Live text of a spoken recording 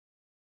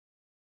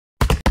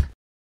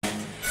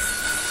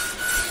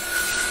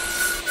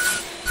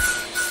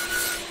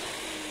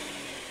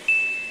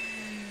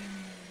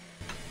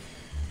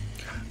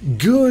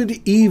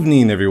Good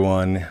evening,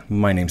 everyone.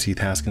 My name's Heath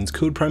Haskins,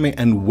 Code Primate,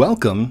 and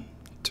welcome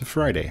to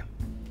Friday.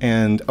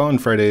 And on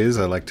Fridays,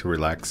 I like to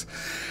relax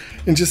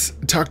and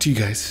just talk to you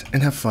guys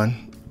and have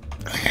fun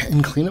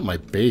and clean up my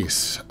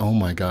base. Oh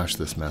my gosh,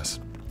 this mess.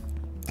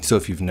 So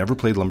if you've never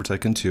played Lumber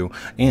Tycoon 2,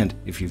 and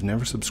if you've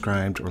never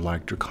subscribed or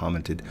liked or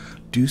commented,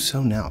 do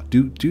so now.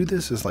 Do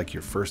this as like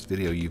your first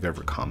video you've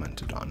ever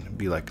commented on.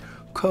 Be like,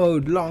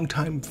 Code,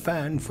 long-time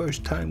fan,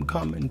 first-time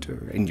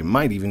commenter. And you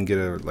might even get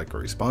a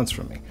response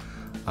from me.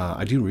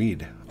 I do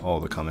read all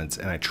the comments,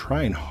 and I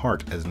try and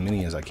heart as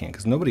many as I can,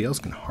 because nobody else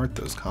can heart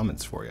those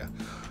comments for you.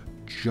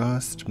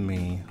 Just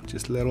me,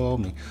 just little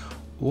old me.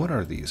 What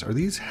are these? Are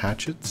these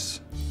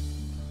hatchets?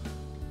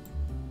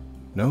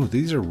 No,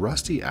 these are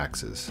rusty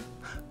axes.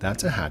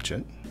 That's a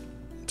hatchet.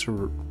 It's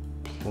a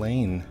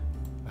plain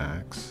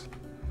axe.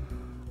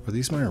 Are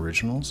these my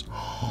originals?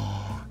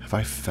 Have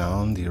I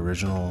found the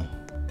original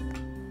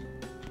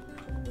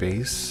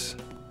base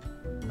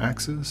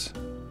axes?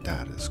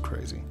 That is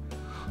crazy.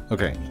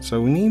 Okay, so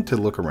we need to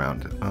look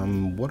around.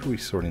 What are we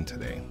sorting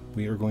today?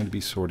 We are going to be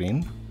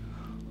sorting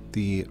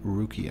the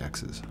Ruki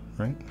axes,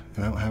 right?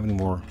 And I don't have any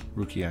more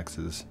Ruki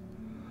axes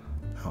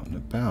out and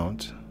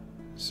about.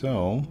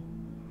 So,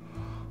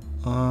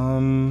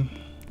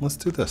 let's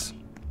do this.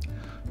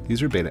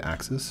 These are beta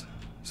axes,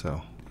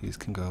 so these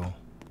can go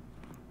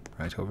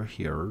right over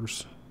here.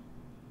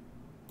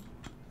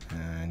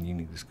 And you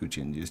need to scooch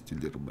in just a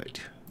little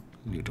bit.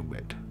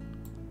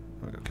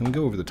 Can we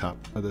go over the top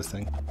of this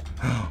thing?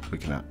 We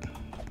cannot.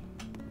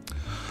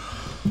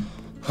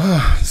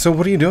 So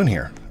what are you doing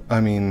here? I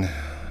mean,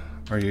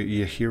 are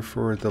you here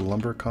for the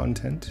lumber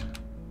content?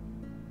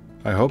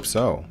 I hope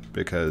so,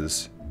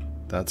 because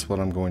that's what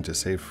I'm going to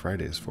save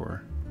Fridays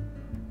for.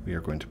 We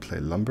are going to play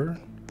lumber,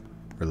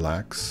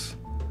 relax,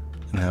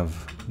 and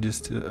have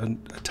just a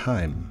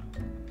time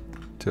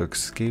to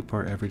escape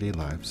our everyday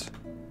lives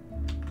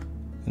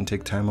and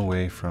take time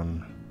away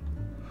from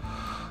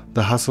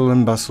the hustle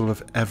and bustle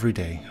of every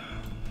day,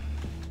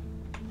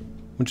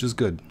 which is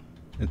good.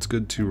 It's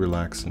good to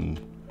relax and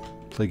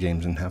play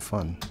games and have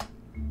fun.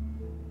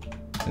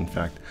 In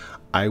fact,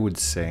 I would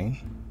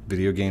say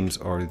video games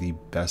are the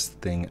best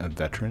thing a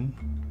veteran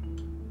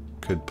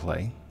could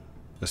play,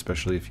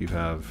 especially if you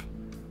have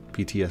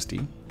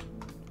PTSD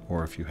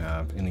or if you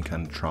have any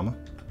kind of trauma.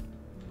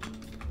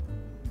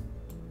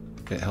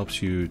 It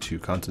helps you to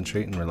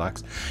concentrate and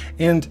relax.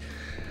 And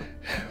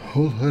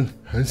hold on.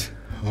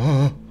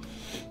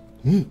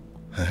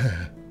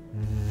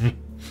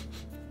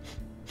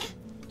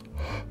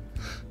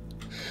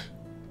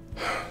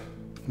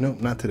 No,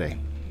 not today.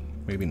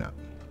 Maybe not.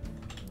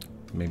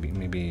 Maybe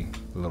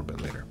a little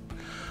bit later.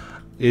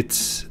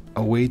 It's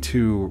a way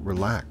to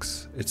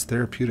relax. It's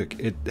therapeutic.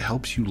 It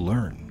helps you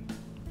learn.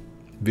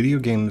 Video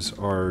games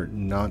are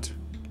not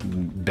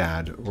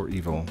bad or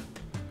evil.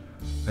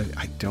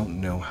 I don't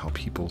know how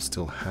people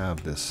still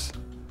have this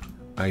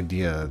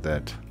idea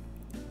that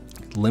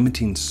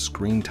limiting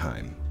screen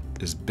time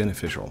is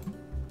beneficial.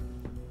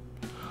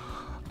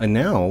 And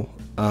now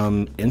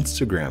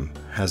Instagram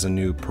has a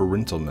new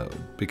parental mode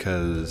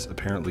because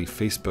apparently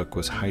Facebook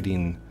was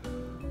hiding,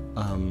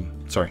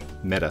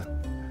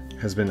 Meta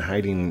has been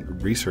hiding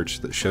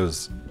research that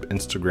shows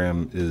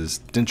Instagram is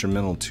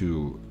detrimental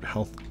to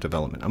health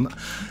development.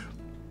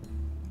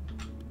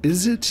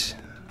 Is it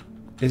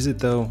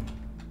though?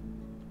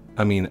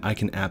 I mean, I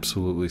can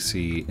absolutely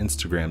see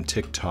Instagram,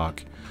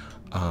 TikTok,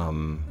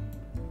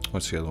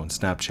 what's the other one?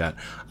 Snapchat.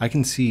 I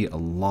can see a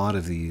lot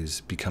of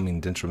these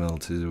becoming detrimental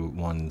to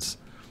one's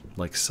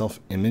like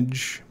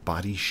self-image,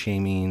 body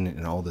shaming,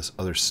 and all this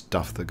other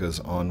stuff that goes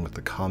on with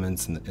the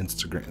comments and the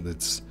Instagram.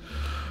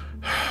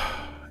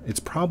 It's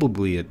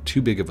probably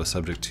too big of a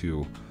subject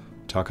to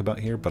talk about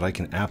here, but I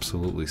can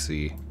absolutely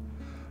see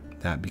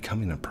that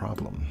becoming a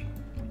problem.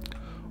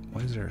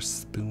 Why is there a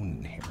spoon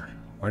in here?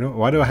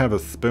 Why do I have a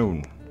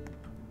spoon?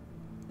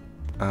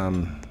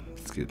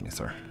 Excuse me,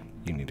 sir.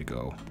 You need to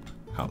go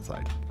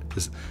outside.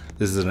 This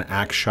is an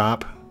axe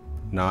shop,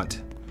 not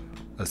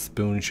a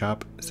spoon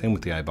shop. Same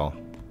with the eyeball.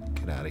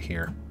 Get out of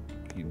here.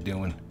 What are you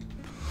doing?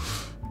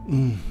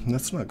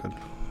 That's not good.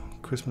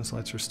 Christmas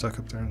lights are stuck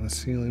up there on the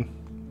ceiling.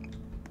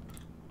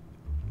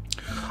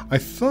 I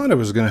thought I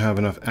was going to have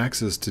enough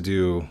axes to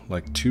do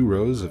like 2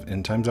 rows of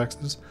end times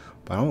axes,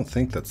 but I don't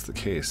think that's the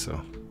case, so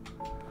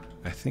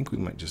I think we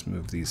might just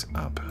move these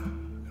up.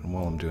 And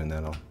while I'm doing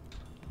that, I'll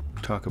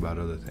talk about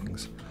other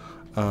things.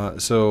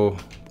 So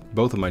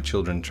both of my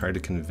children tried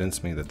to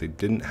convince me that they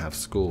didn't have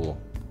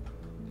school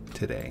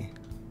today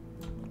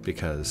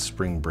because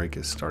spring break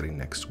is starting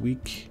next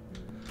week.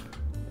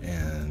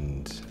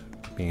 And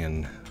me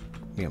and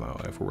my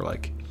wife were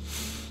like,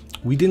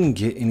 we didn't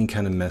get any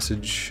kind of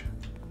message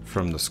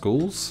from the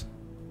schools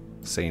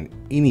saying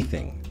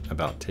anything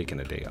about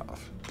taking a day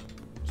off.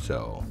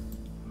 So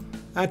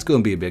that's going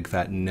to be a big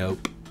fat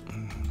nope.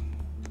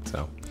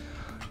 So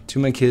to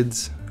my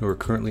kids who are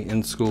currently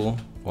in school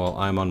while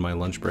I'm on my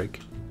lunch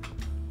break,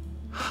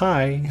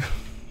 hi.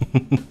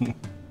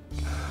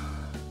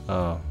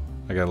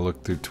 I gotta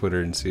look through Twitter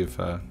and see if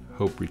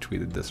Hope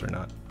retweeted this or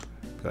not.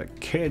 Like,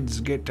 kids,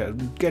 get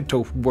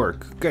to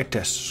work, get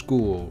to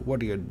school.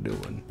 What are you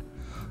doing?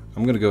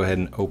 I'm gonna go ahead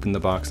and open the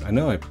box. I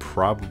know I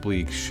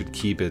probably should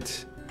keep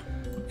it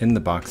in the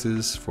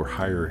boxes for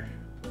higher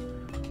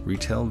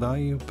retail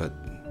value, but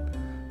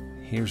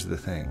here's the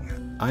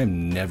thing.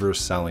 I'm never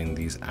selling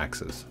these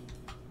axes.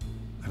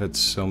 I've had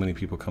so many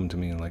people come to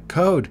me and like,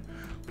 Code,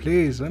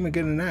 please let me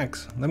get an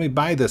axe. Let me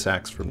buy this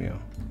axe from you.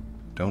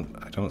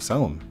 I don't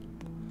sell them.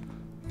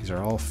 These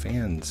are all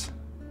fans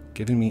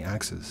giving me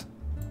axes.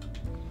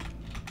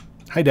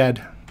 Hi,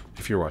 Dad,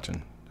 if you're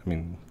watching. I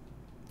mean,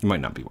 you might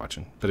not be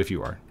watching, but if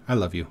you are, I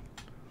love you.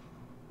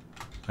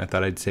 I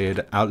thought I'd say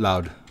it out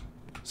loud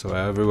so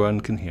everyone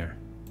can hear.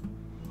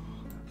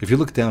 If you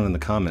look down in the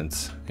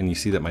comments and you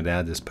see that my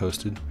dad is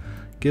posted,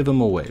 give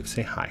him a wave.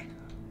 Say hi.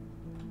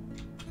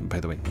 And by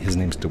the way, his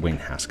name's Dwayne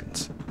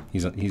Haskins.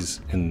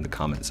 He's in the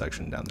comment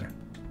section down there.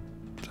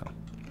 So,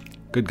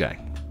 good guy.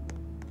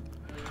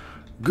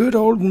 Good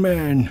old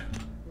man.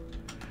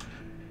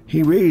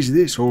 He raised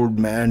this old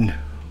man.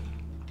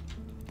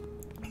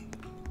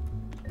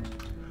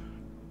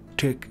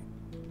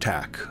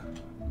 Tick-tack.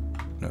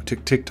 No,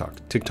 TikTok.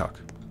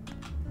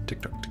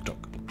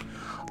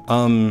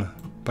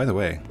 By the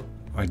way,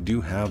 I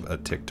do have a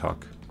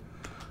TikTok,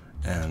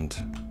 and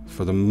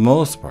for the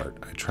most part,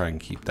 I try and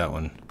keep that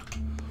one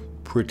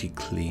pretty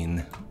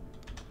clean.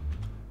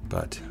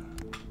 But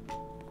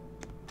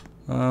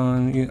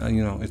you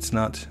know, it's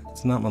not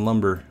my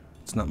lumber.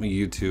 It's not my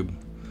YouTube.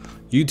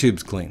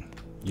 YouTube's clean.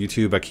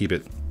 YouTube, I keep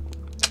it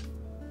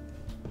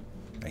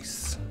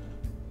nice.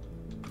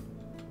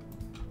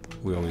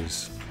 We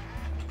always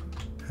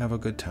have a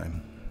good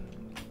time.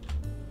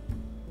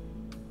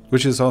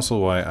 Which is also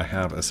why I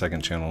have a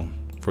second channel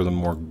for the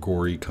more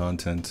gory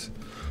content,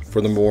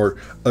 for the more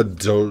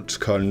adult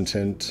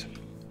content.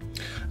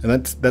 And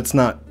that's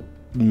not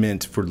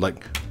meant for,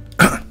 like,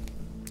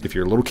 if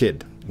you're a little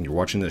kid and you're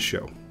watching this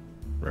show,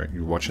 right?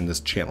 You're watching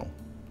this channel.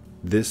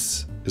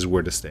 This is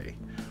where to stay.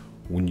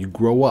 When you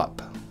grow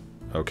up,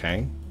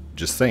 okay?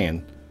 Just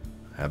saying,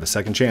 I have a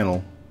second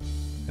channel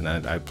and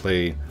I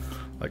play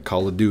like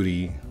Call of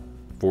Duty,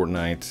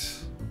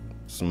 Fortnite,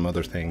 some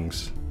other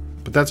things,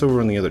 but that's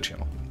over on the other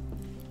channel.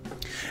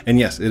 And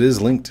yes, it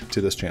is linked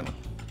to this channel.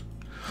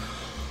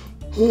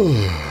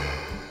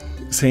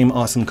 Same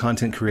awesome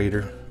content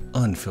creator,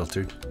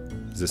 unfiltered.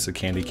 Is this a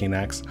candy cane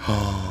axe?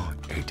 Oh,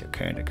 it's a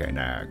candy cane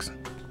axe.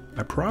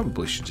 I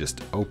probably should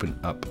just open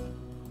up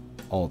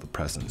all the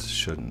presents,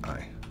 shouldn't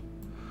I?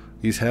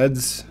 These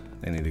heads,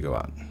 they need to go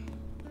out.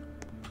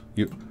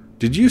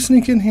 Did you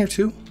sneak in here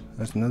too?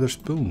 That's another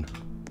spoon.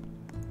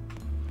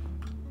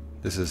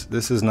 This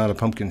is not a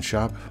pumpkin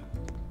shop.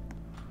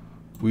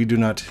 We do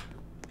not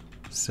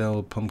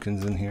sell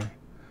pumpkins in here.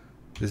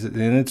 And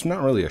it's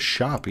not really a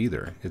shop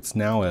either. It's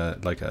now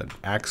like an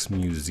axe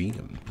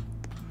museum,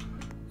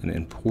 an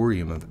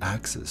emporium of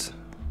axes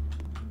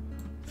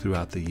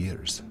throughout the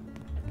years.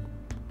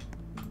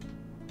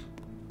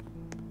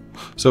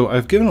 So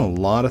I've given a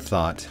lot of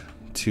thought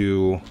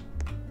to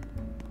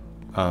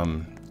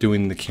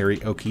doing the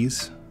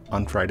karaoke's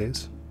on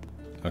Fridays.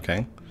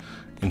 Okay,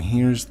 and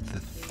here's the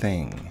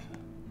thing.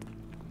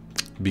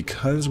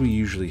 Because we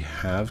usually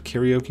have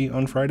karaoke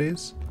on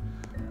Fridays,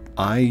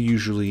 I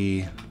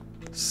usually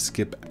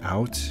skip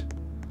out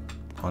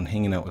on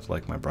hanging out with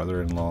like my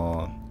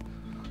brother-in-law,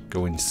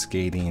 going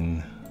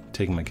skating,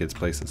 taking my kids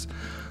places.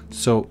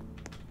 So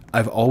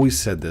I've always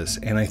said this,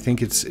 and I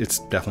think it's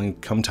definitely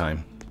come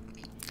time.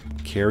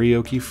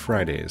 Karaoke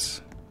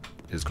Fridays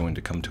is going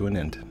to come to an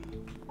end.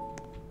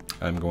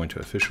 I'm going to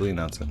officially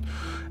announce it.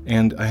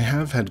 And I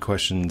have had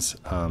questions,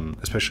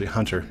 especially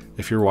Hunter.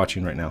 If you're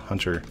watching right now,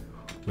 Hunter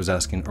was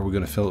asking, are we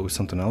going to fill it with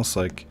something else?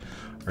 Like,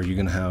 are you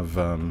going to have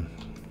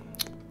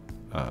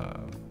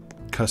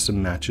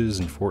custom matches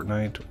in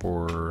Fortnite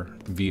or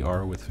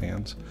VR with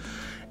fans?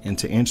 And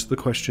to answer the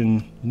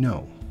question,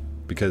 no,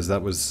 because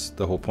that was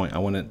the whole point.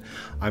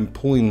 I'm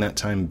pulling that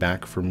time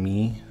back for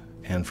me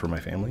and for my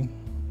family.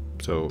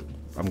 So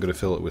I'm going to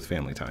fill it with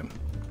family time.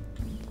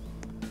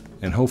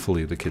 And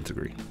hopefully the kids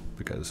agree,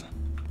 because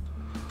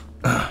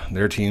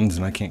they're teens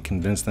and I can't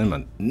convince them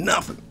of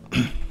nothing.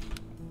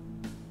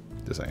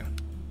 Just saying.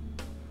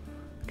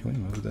 Can we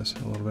move this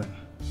a little bit?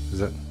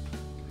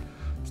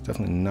 It's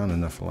definitely not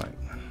enough light.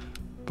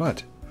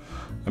 But,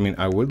 I mean,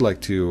 I would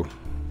like to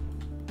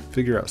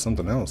figure out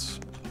something else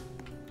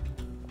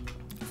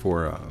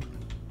for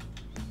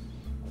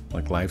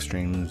like live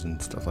streams and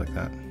stuff like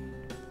that.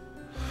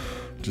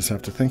 Just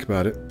have to think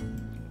about it.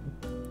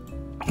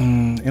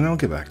 And I'll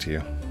get back to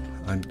you.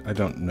 I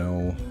don't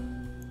know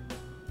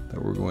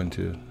that we're going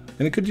to...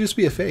 And it could just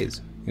be a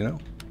phase, you know?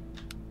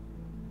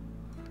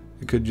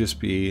 It could just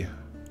be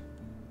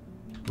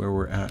where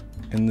we're at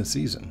in the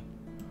season.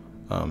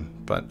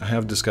 But I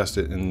have discussed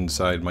it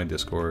inside my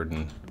Discord,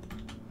 and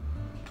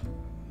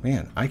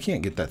man, I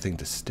can't get that thing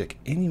to stick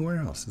anywhere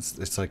else.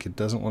 It's like it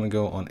doesn't want to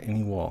go on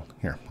any wall.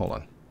 Here, hold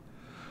on.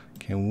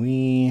 Can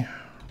we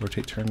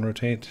rotate, turn,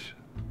 rotate?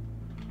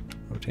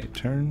 Rotate,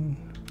 turn.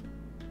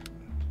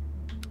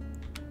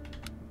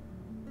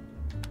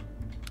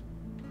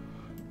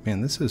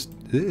 Man, this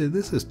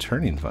is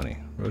turning funny.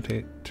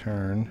 Rotate,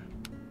 turn.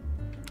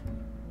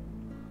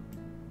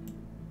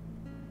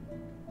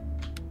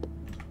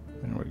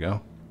 There we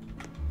go.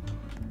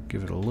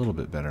 Give it a little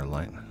bit better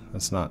light.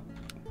 That's not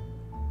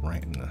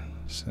right in the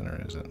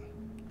center, is it?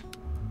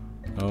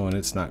 Oh, and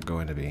it's not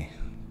going to be.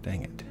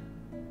 Dang it.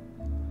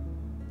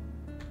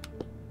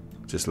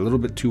 Just a little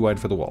bit too wide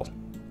for the wall,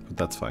 but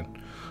that's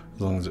fine.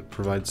 As long as it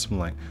provides some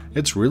light.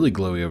 It's really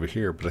glowy over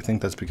here, but I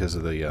think that's because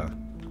of the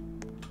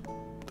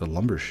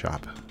lumber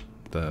shop,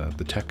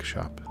 the tech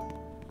shop,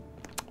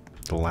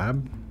 the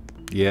lab.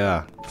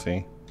 Yeah,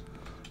 see,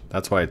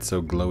 that's why it's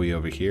so glowy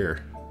over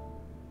here.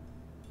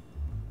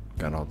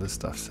 Got all this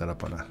stuff set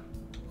up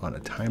on a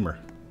timer,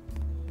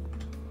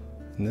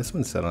 and this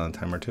one's set on a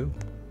timer too.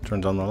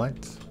 Turns on the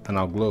lights, and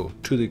I'll glow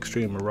to the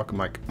extreme. Or rock a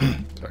mic.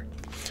 Sorry,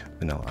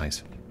 Vanilla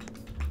Ice.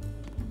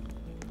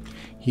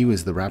 He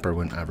was the rapper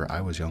whenever I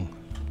was young.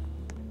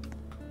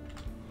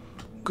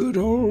 Good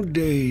old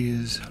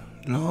days,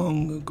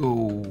 long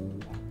ago.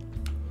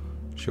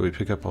 Should we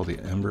pick up all the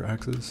ember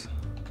axes?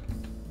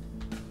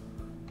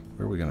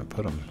 Where are we gonna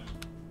put them?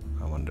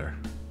 I wonder.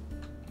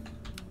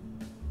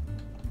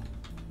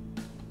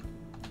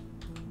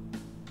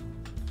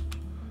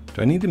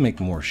 Do I need to make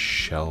more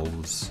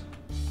shelves?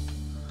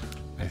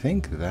 I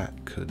think that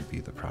could be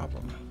the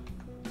problem.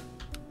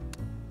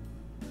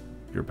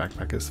 Your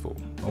backpack is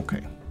full.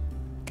 Okay.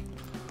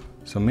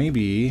 So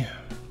maybe,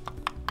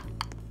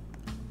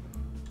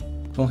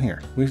 well,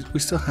 here we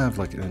still have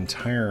like an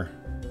entire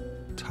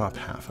top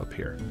half up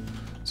here.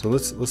 So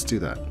let's do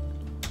that.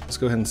 Let's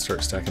go ahead and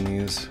start stacking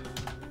these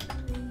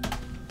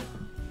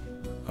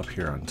up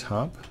here on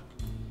top.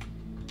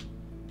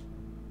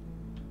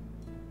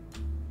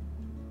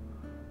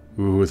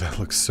 Ooh, that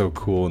looks so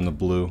cool in the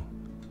blue.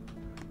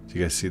 Do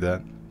you guys see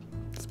that?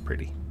 It's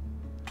pretty.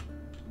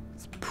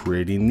 It's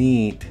pretty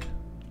neat.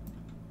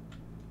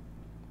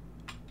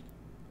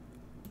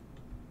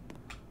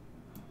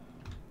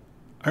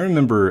 I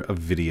remember a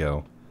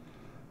video,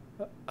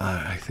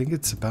 I think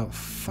it's about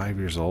 5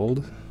 years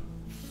old.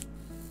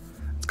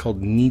 It's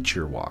called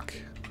Nature Walk.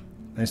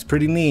 And it's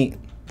pretty neat.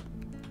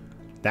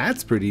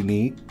 That's pretty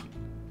neat.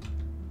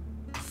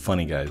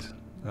 Funny guys.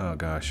 Oh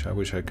gosh, I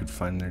wish I could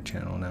find their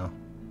channel now.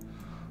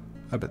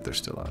 I bet they're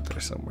still out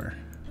there somewhere.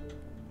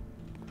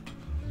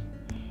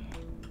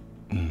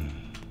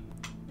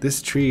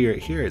 This tree right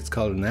here, it's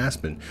called an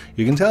aspen.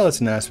 You can tell it's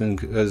an aspen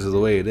because of the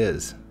way it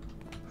is.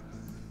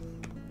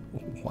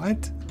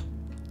 What?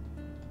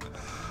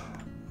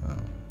 Oh.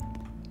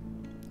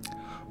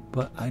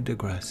 But I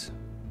digress.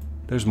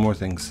 There's more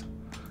things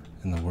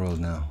in the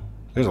world now.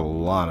 There's a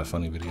lot of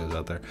funny videos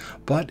out there.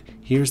 But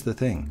here's the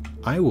thing.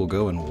 I will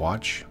go and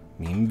watch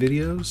meme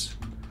videos.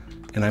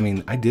 And I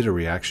mean, I did a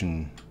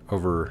reaction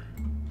over,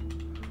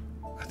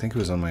 I think it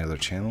was on my other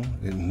channel.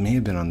 It may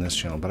have been on this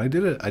channel, but I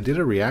did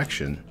a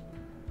reaction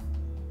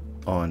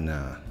on,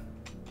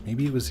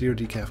 maybe it was Zero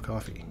Decaf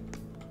Coffee.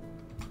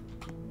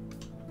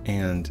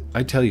 And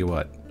I tell you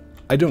what,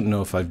 I don't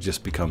know if I've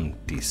just become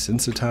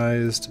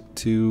desensitized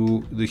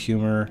to the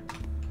humor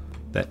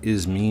that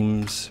is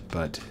memes,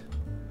 but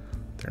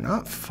they're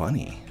not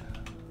funny.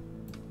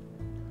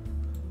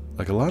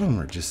 Like, a lot of them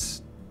are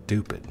just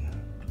stupid.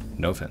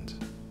 No offense.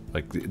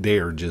 Like, they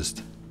are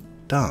just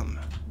dumb.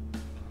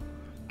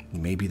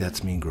 Maybe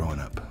that's me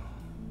growing up.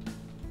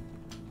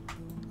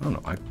 I don't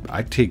know.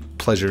 I take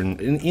pleasure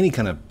in any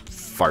kind of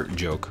fart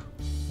joke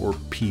or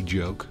pee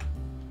joke.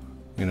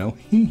 You know?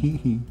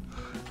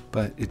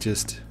 But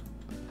it's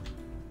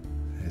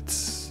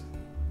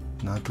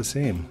not the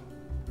same.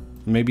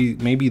 Maybe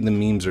the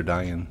memes are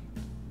dying.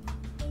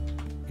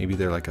 Maybe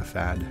they're like a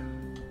fad.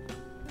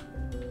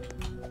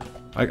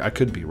 I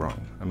could be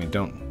wrong. I mean,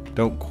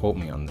 don't quote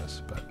me on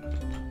this, but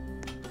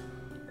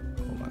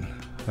hold on.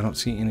 I don't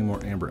see any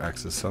more amber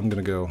axes, so I'm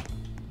gonna go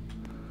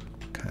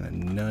kind of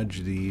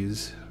nudge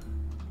these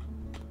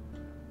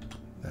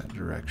that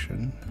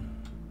direction.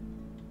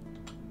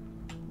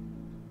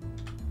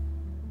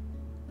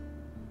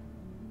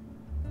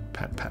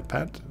 Pat, pat,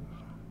 pat.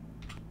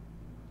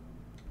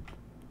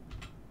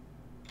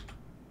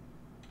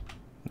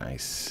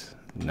 Nice.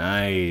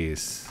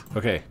 Nice.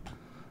 Okay.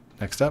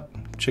 Next up,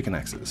 chicken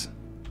axes.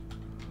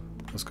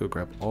 Let's go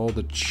grab all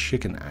the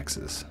chicken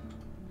axes.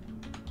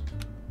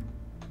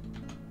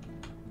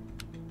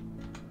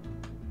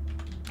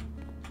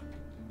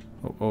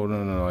 Oh,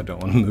 no, I don't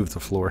want to move the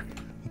floor.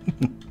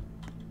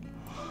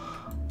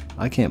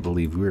 I can't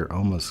believe we're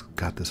almost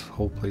got this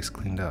whole place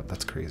cleaned up.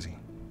 That's crazy.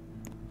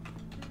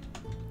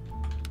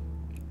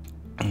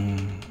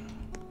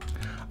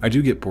 I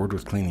do get bored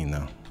with cleaning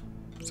though.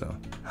 So,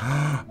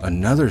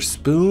 another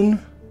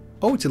spoon?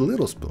 Oh, it's a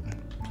little spoon.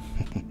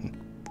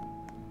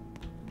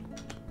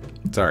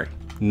 Sorry,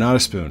 not a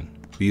spoon.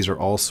 These are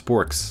all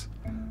sporks.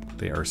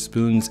 They are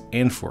spoons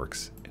and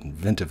forks.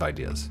 Inventive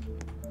ideas.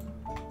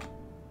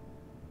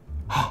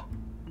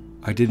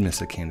 I did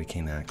miss a candy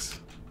cane axe.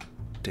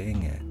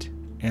 Dang it.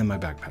 And my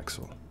backpack's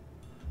full.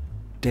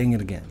 Dang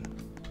it again.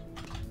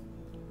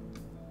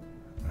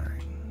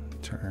 Alright.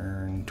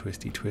 Turn,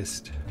 twisty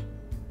twist.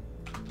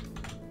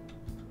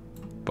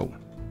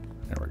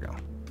 There we go.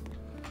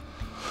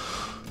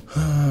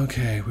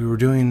 Okay, we were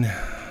doing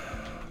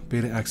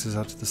beta axes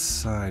out to the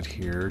side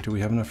here. Do we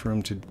have enough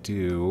room to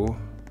do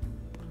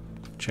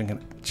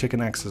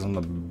chicken axes on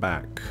the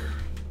back?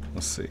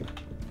 Let's see.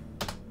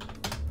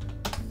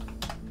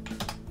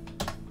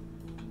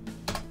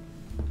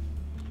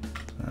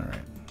 All right,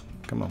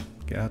 come on,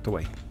 get out the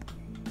way.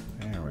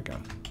 There we go.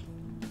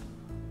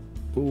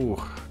 Ooh,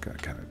 gotta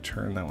kind of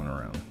turn that one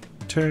around.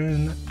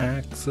 Turn the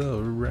axe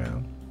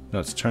around. No,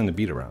 it's turn the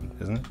beat around,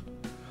 isn't it?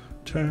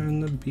 Turn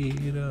the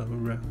beat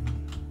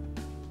around.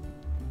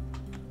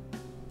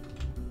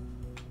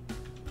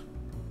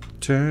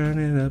 Turn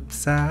it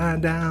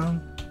upside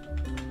down.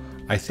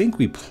 I think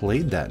we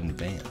played that in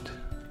band.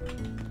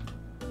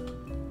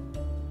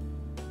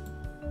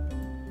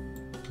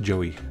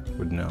 Joey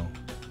would know.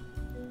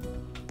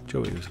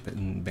 Joey was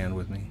in band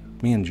with me.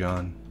 Me and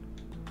John.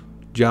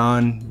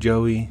 John,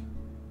 Joey,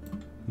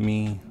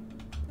 me,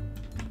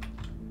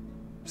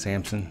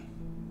 Samson,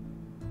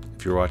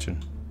 if you're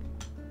watching.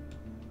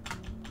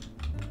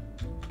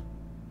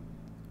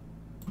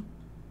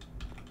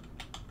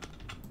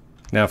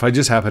 Now, if I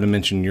just happen to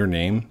mention your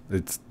name,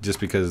 it's just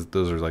because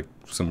those are like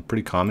some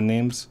pretty common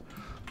names,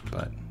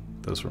 but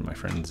those were my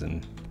friends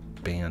in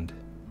band.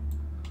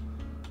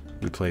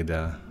 We played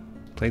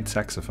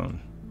saxophone.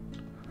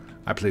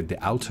 I played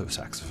the alto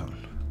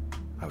saxophone.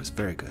 I was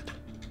very good.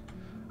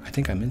 I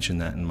think I mentioned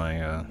that in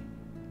my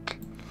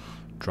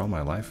Draw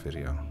My Life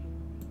video.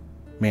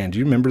 Man, do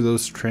you remember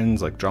those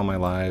trends like Draw My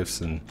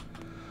Lives and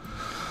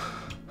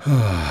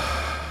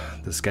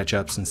the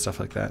SketchUps and stuff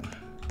like that?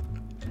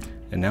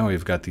 And now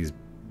we've got these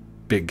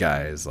big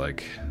guys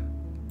like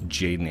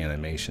Jaden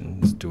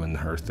Animations doing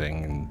her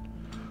thing and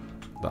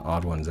the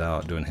Odd Ones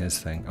Out doing his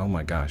thing. Oh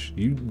my gosh,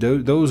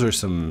 those are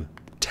some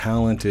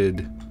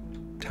talented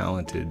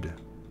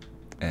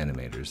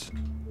animators.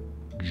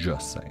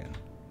 Just saying.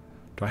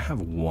 Do I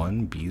have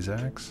one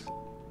Beezax?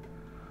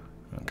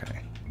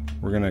 Okay,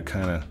 we're gonna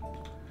kind of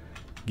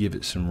give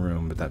it some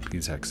room, but that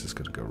Beezax is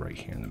gonna go right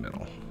here in the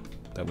middle.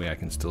 That way I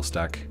can still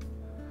stack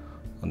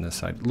on this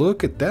side.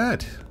 Look at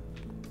that!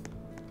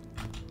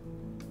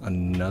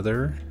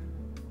 Another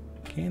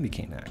candy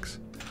cane axe.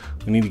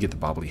 We need to get the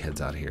bobbly heads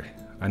out of here.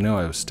 I know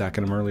I was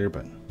stacking them earlier,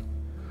 but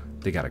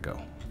they gotta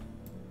go.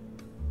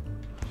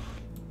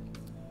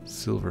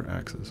 Silver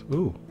axes.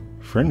 Ooh,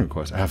 friend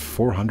request. I have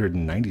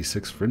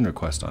 496 friend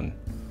requests on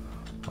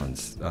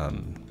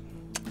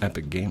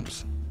Epic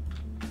Games.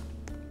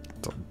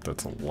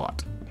 That's a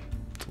lot.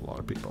 That's a lot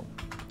of people.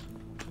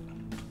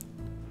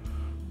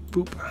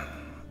 Boop.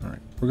 All right,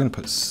 we're gonna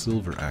put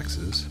silver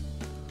axes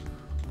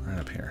right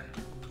up here.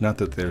 Not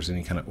that there's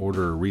any kind of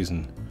order or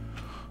reason,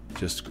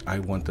 just I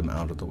want them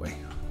out of the way.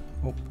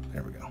 Oh,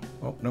 there we go.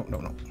 Oh, no.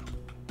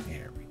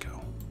 There we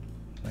go.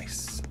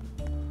 Nice.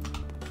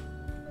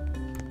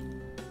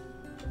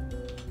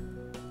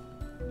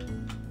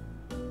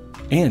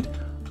 And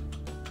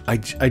I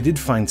did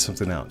find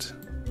something out.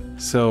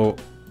 So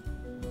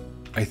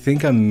I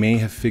think I may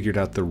have figured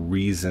out the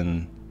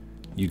reason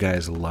you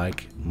guys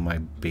like my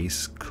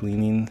base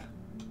cleaning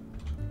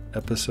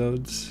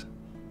episodes.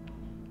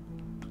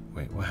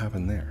 Wait, what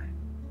happened there?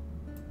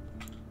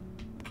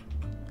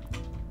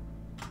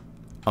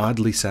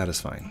 Oddly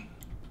satisfying.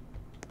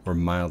 Or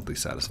mildly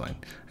satisfying.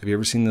 Have you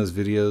ever seen those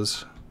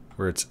videos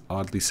where it's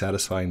oddly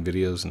satisfying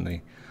videos and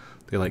they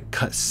like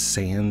cut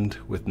sand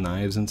with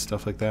knives and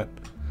stuff like that?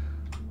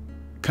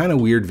 Kind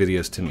of weird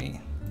videos to me,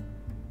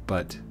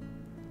 but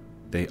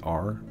they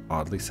are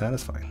oddly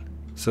satisfying.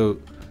 So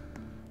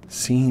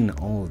seeing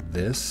all of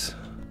this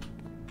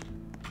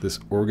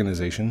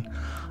organization,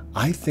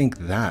 I think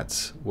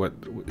that's what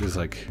is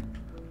like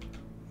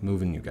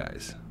moving you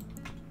guys.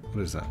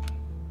 What is that?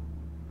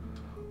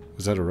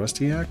 Was that a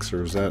rusty axe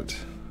or is that?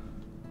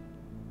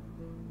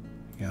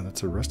 Yeah,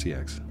 that's a rusty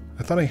axe.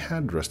 I thought I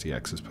had rusty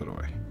axes put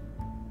away.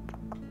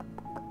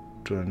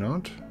 Did I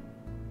not?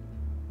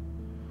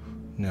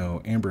 No,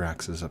 amber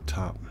axes up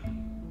top.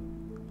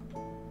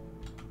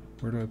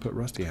 Where do I put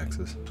rusty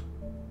axes?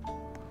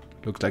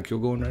 Looks like you're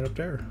going right up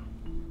there.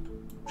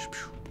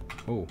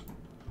 Oh,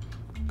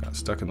 got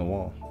stuck in the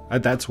wall.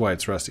 That's why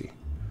it's rusty.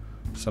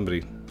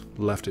 Somebody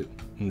left it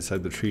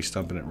inside the tree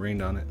stump and it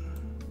rained on it.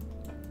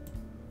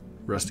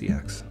 Rusty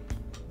axe.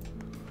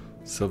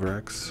 Silver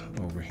axe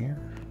over here.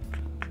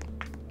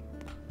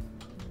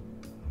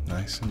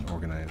 Nice and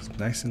organized.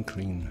 Nice and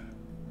clean.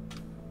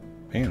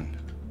 Man,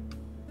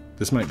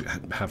 this might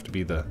have to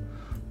be the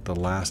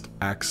last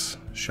axe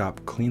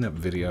shop cleanup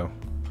video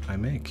I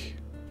make.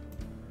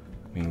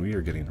 I mean, we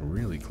are getting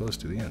really close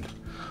to the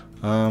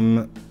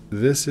end.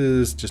 This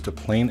is just a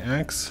plain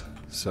axe,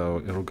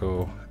 so it'll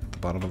go at the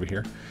bottom over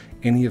here.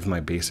 Any of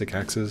my basic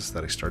axes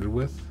that I started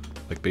with,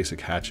 like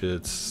basic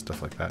hatchets,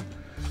 stuff like that.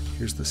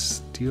 Here's the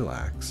steel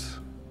axe.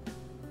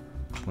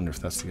 Wonder if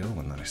that's the other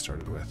one that I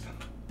started with.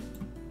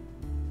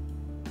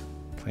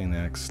 Plain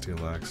axe,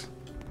 steel axe.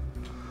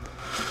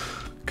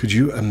 Could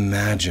you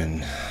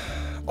imagine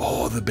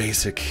all the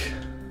basic?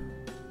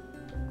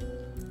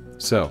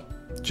 So,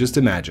 just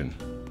imagine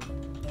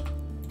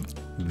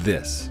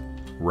this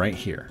right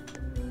here.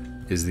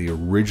 is the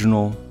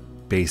original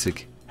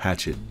basic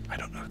hatchet, I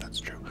don't know if that's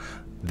true,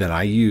 that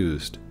I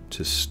used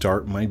to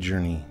start my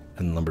journey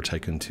in Lumber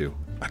Tycoon 2.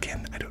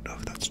 Again, I don't know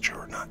if that's true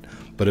or not,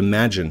 but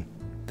imagine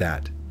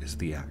that is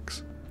the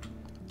axe.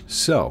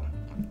 So,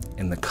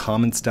 in the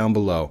comments down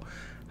below,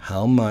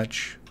 how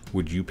much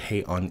would you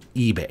pay on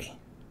eBay,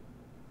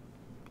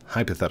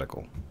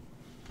 hypothetical,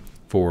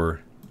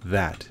 for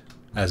that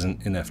as an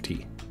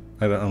NFT?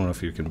 I don't know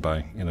if you can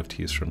buy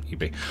NFTs from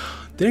eBay.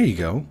 There you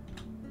go.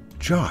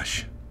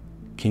 Josh,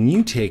 can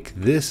you take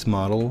this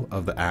model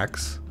of the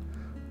axe,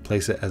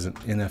 place it as an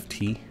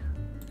NFT,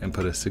 and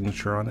put a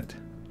signature on it?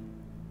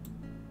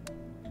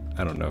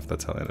 I don't know if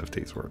that's how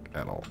NFTs work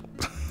at all.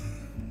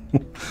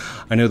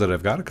 I know that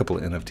I've got a couple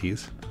of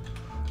NFTs.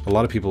 A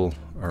lot of people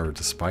are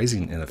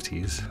despising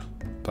NFTs,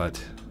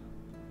 but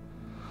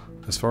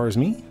as far as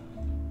me,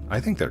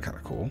 I think they're kind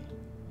of cool.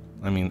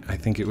 I mean, I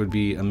think it would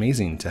be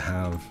amazing to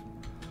have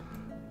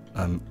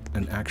an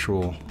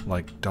actual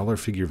like dollar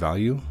figure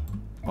value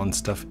on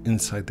stuff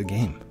inside the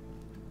game.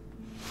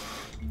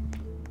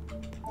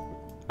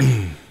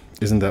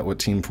 Isn't that what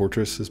Team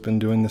Fortress has been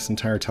doing this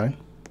entire time?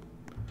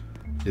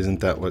 Isn't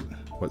that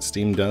what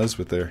Steam does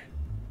with their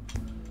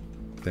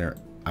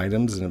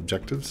items and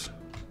objectives?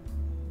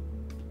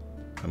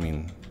 I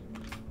mean,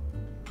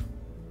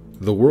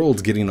 the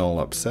world's getting all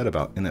upset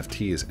about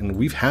NFTs, and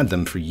we've had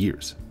them for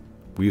years.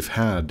 We've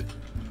had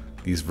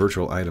these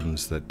virtual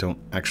items that don't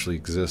actually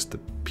exist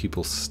that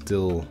people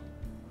still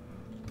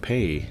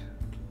pay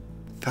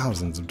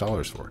thousands of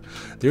dollars for.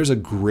 There's a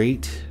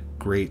great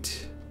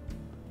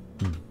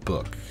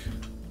book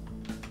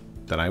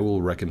that I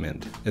will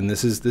recommend, and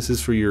this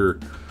is for your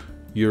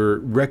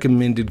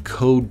recommended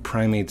Code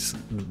Primates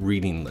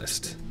reading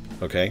list.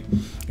 Okay,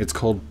 it's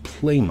called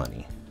Play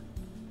Money,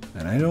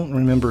 and I don't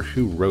remember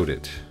who wrote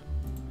it.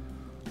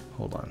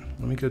 Hold on,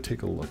 let me go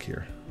take a look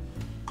here.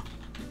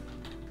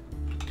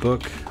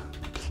 Book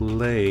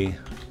Play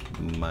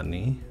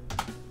Money.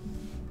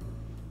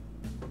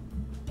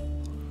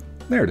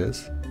 There it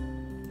is.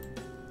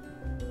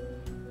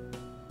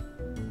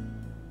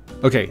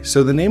 Okay,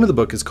 so the name of the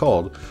book is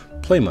called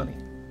Play Money,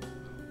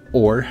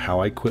 or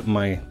How I Quit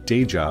My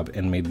Day Job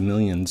and Made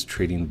Millions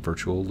Trading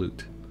Virtual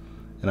Loot.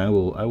 And I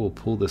will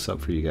pull this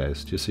up for you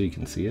guys just so you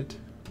can see it.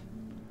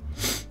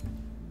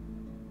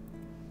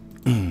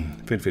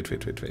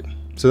 Wait.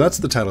 So that's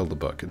the title of the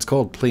book. It's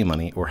called Play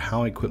Money, or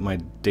How I Quit My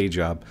Day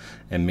Job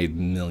and Made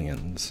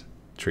Millions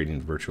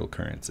Trading Virtual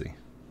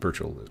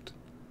Loot.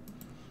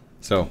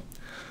 So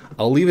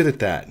I'll leave it at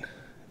that.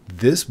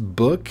 This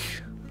book,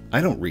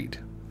 I don't read.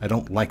 I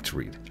don't like to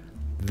read.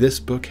 This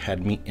book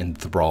had me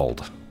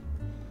enthralled.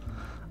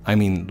 I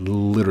mean,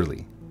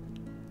 literally.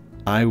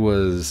 I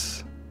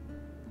was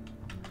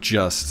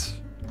just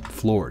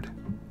floored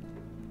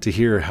to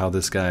hear how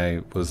this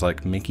guy was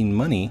like making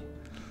money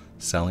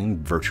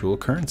selling virtual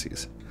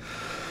currencies.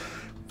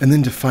 And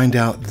then to find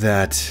out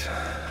that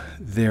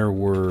there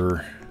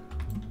were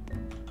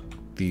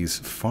these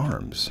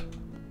farms,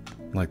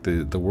 like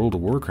the World of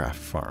Warcraft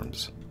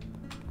farms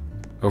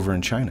over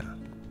in China.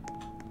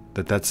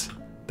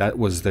 That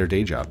was their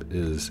day job,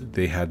 is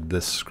they had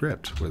this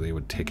script where they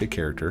would take a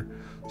character,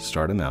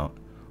 start him out,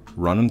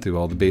 run him through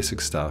all the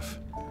basic stuff,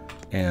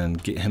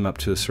 and get him up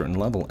to a certain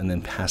level, and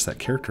then pass that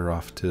character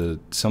off to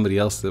somebody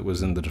else that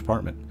was in the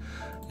department.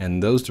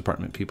 And those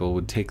department people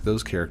would take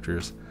those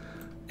characters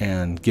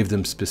and give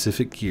them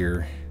specific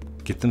gear,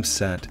 get them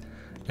set,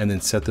 and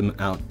then set them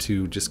out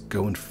to just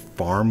go and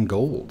farm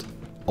gold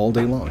all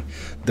day long.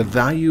 The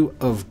value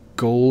of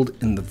gold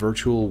in the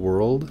virtual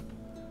world,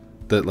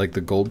 like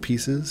the gold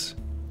pieces,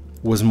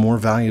 was more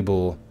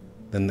valuable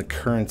than the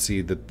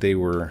currency that they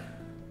were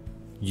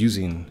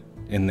using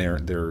in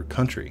their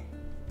country.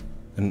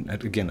 And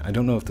again, I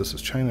don't know if this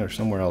was China or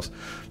somewhere else,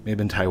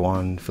 maybe in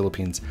Taiwan,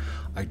 Philippines.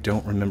 I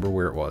don't remember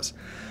where it was.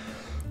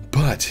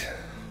 But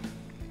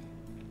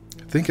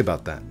think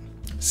about that.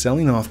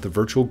 Selling off the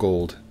virtual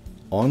gold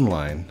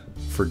online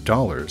for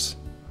dollars,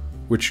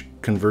 which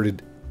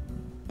converted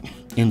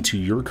into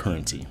your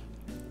currency,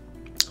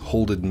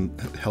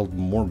 held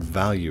more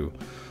value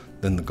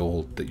than the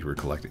gold that you were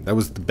collecting. That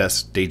was the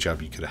best day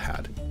job you could have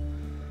had.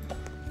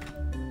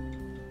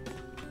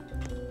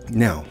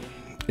 Now,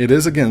 it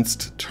is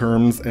against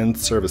terms and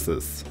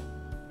services.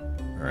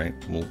 All right,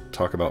 we'll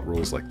talk about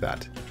rules like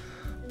that,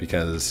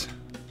 because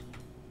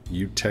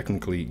you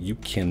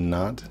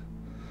cannot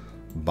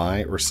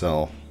buy or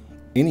sell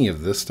any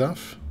of this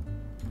stuff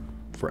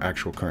for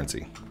actual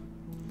currency.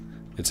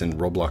 It's in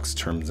Roblox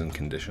terms and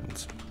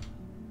conditions.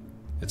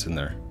 It's in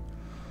their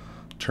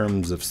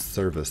terms of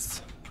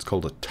service. It's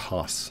called a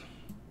toss.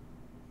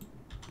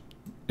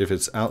 If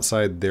it's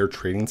outside their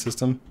trading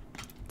system,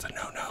 it's a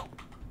no-no.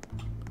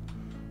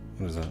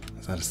 What is that?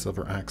 Is that a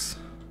silver axe?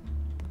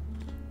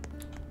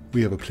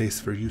 We have a place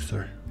for you,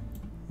 sir.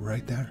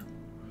 Right there.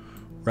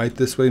 Right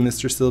this way,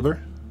 Mr.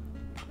 Silver.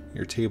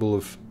 Your table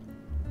of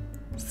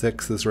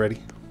 6 is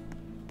ready.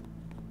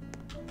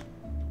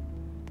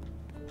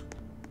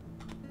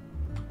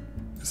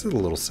 This is a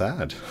little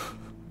sad.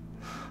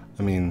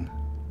 I mean,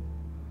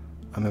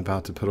 I'm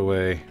about to put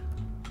away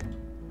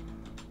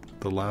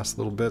the last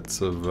little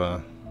bits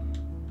of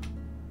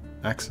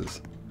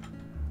axes.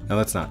 Now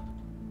that's not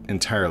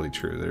entirely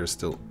true. There's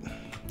still,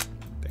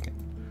 dang it,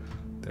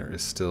 there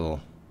is still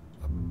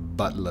a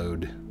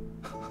buttload.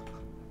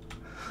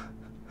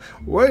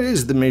 What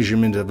is the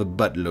measurement of a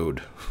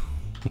buttload?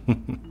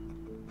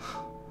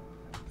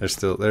 There's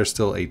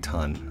still a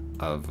ton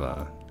of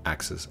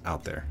axes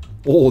out there.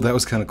 Oh, that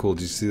was kind of cool.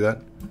 Did you see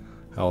that?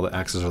 How all the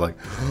axes are like,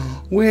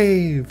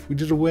 wave! We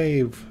did a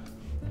wave.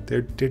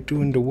 They're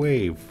doing the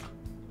wave.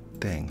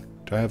 Dang.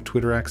 Do I have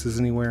Twitter axes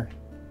anywhere?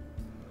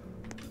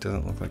 It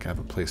doesn't look like I have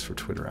a place for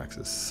Twitter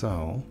axes.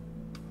 So,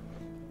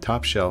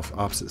 top shelf,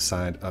 opposite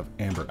side of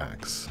amber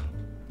axe.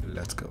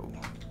 Let's go.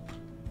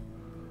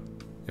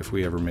 If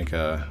we ever make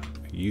a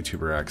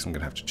YouTuber axe, I'm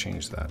gonna have to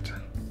change that.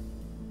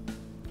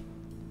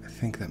 I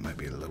think that might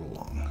be a little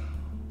long.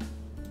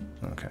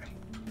 Okay,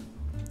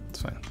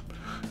 it's fine.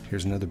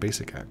 Here's another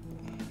basic hack.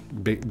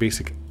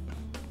 Basic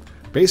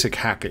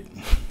hacket.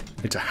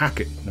 It's a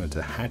hacket. No, it's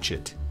a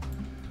hatchet.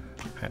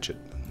 Hatchet.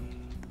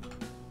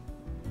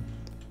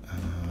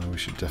 We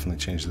should definitely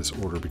change this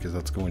order because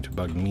that's going to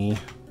bug me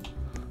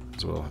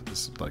as well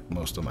as like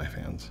most of my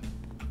fans.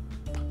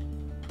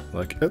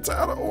 Like, it's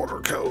out of order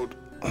code.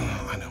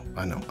 Oh,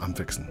 I know. I'm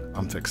fixing.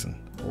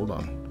 Hold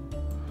on.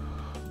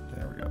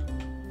 There we go.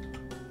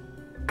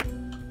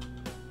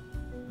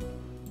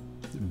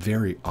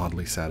 Very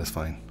oddly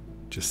satisfying.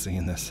 Just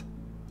seeing this.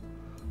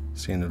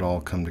 Seeing it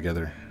all come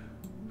together.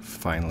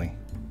 Finally.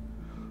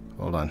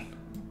 Hold on.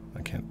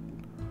 I can't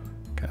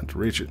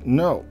reach it.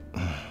 No!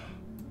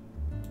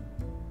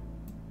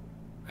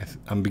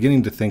 I'm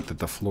beginning to think that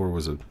the floor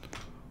was a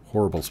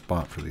horrible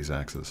spot for these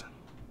axes.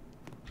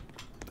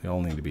 They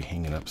all need to be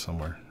hanging up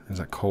somewhere. Is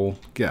that coal?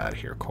 Get out of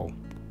here, coal.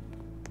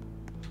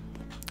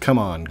 Come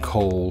on,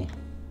 coal.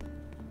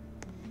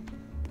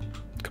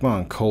 Come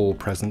on, coal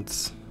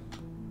presents.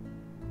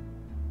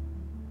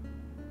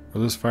 Are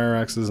those fire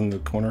axes in the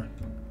corner?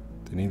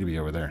 They need to be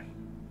over there.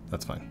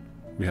 That's fine.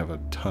 We have a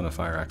ton of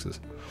fire axes.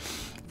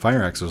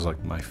 Fire axe was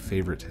like my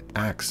favorite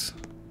axe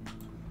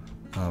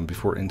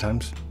before end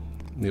times.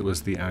 It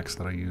was the axe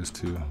that I used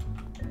to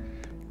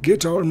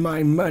get all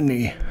my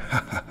money.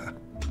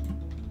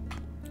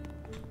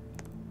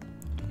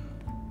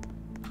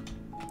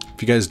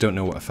 If you guys don't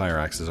know what fire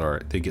axes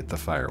are, they get the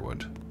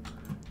firewood.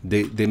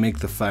 They make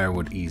the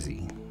firewood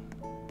easy.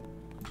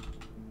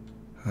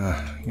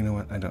 You know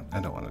what? I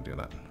don't want to do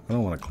that. I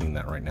don't want to clean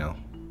that right now.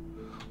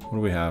 What do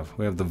we have?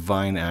 We have the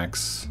vine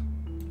axe,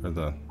 or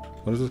the,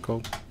 what is it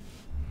called?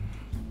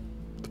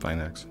 The vine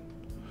axe.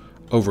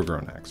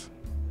 Overgrown axe.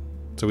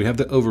 So we have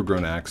the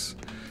overgrown axe,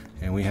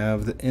 and we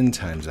have the end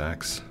times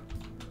axe.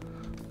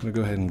 I'm gonna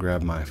go ahead and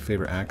grab my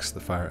favorite axe,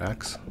 the fire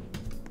axe.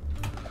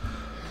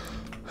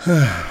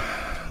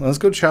 Let's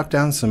go chop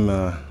down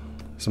some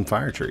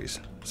fire trees,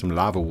 some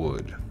lava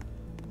wood.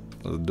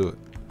 Let's do it.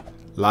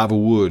 Lava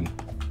wood,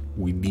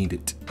 we need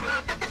it.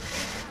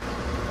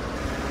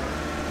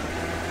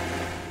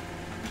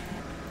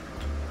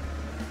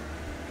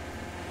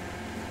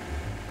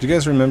 Do you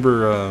guys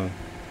remember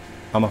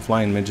I'm a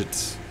Flying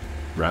Midget's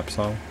rap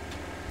song?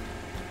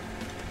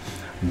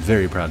 I'm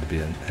very proud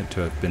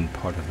to have been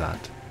part of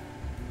that.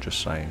 Just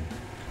saying.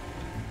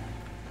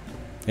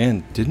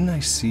 And didn't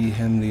I see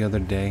him the other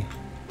day?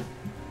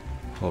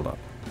 Hold up.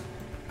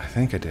 I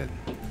think I did.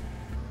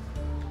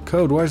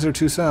 Code, why is there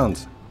two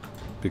sounds?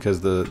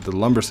 Because the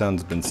lumber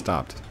sound's been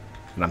stopped.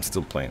 And I'm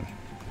still playing.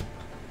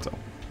 So.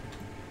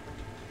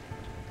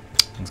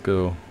 Let's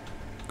go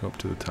up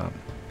to the top.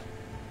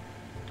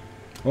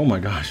 Oh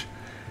my gosh.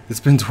 It's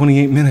been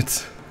 28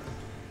 minutes.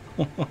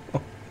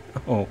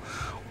 Oh,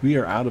 we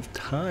are out of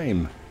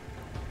time.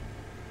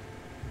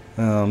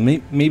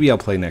 Maybe I'll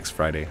play next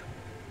Friday.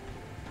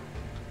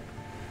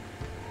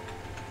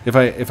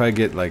 If I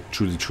get like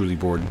truly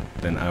bored,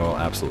 then I will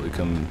absolutely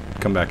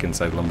come back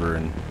inside Lumber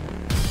and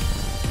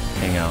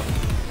hang out.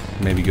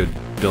 Maybe go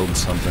build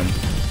something.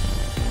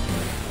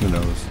 Who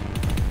knows?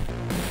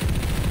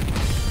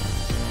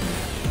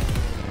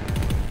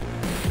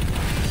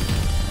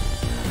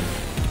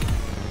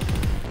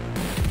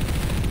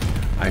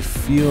 I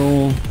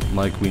feel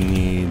like we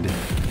need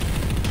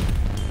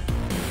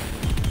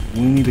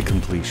a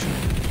completion.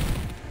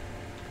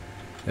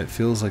 It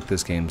feels like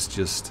this game's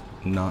just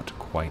not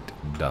quite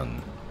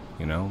done,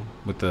 you know,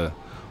 with the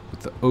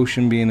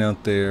ocean being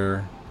out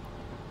there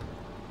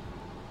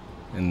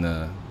and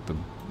the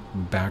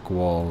back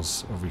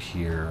walls over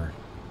here.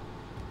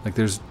 Like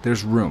there's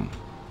room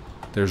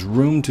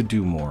to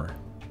do more,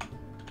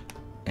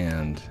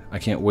 and I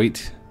can't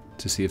wait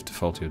to see if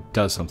Defaultio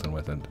does something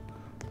with it.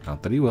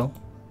 Not that he will,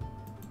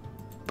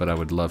 but I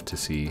would love to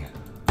see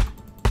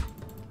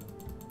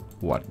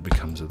what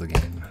becomes of the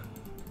game.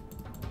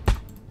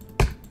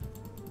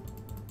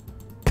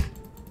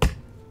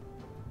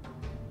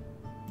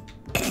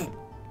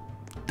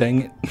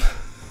 Dang it.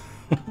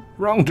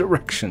 Wrong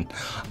direction.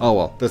 Oh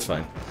well, that's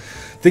fine.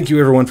 Thank you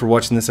everyone for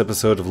watching this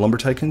episode of Lumber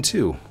Tycoon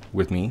 2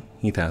 with me,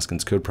 Heath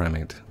Haskins, Code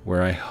Primate,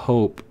 where I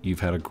hope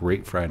you've had a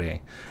great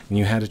Friday and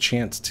you had a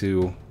chance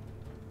to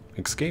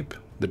escape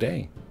the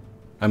day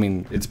I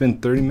mean, it's been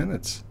 30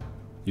 minutes.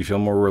 You feel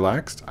more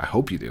relaxed? I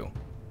hope you do,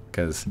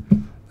 because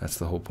that's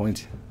the whole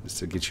point, is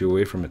to get you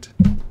away from it.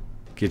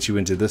 Get you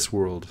into this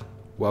world.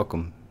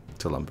 Welcome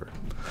to lumber.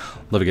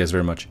 Love you guys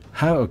very much.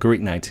 Have a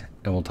great night,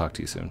 and we'll talk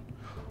to you soon.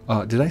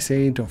 Did I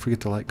say don't forget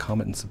to like,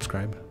 comment, and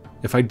subscribe?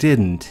 If I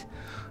didn't,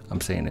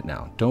 I'm saying it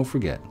now. Don't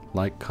forget,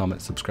 like,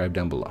 comment, subscribe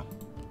down below.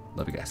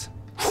 Love you guys.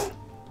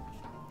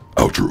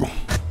 Outro.